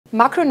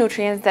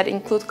Macronutrients that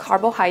include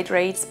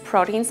carbohydrates,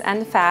 proteins,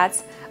 and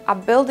fats are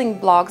building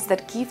blocks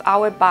that give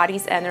our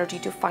bodies energy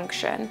to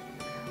function.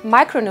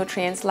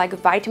 Micronutrients like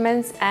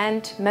vitamins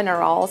and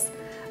minerals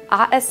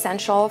are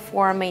essential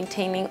for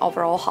maintaining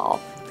overall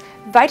health.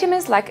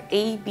 Vitamins like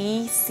A,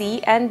 B,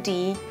 C, and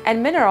D,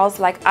 and minerals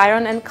like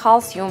iron and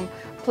calcium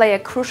play a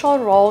crucial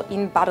role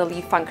in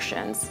bodily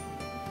functions.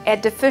 A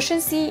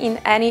deficiency in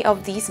any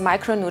of these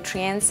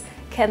micronutrients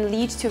can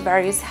lead to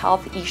various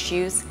health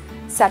issues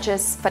such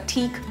as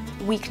fatigue,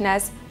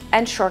 weakness,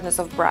 and shortness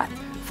of breath.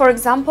 For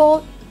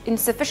example,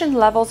 insufficient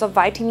levels of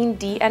vitamin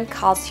D and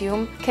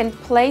calcium can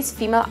place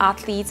female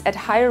athletes at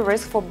higher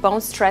risk for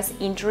bone stress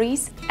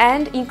injuries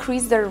and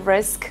increase their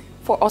risk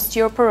for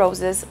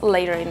osteoporosis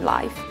later in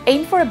life.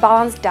 Aim for a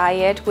balanced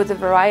diet with a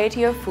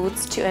variety of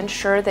foods to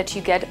ensure that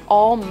you get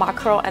all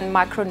macro and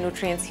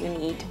micronutrients you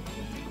need.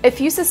 If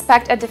you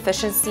suspect a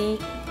deficiency,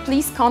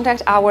 please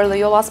contact our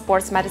Loyola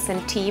Sports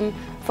Medicine team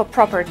for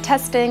proper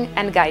testing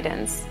and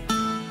guidance.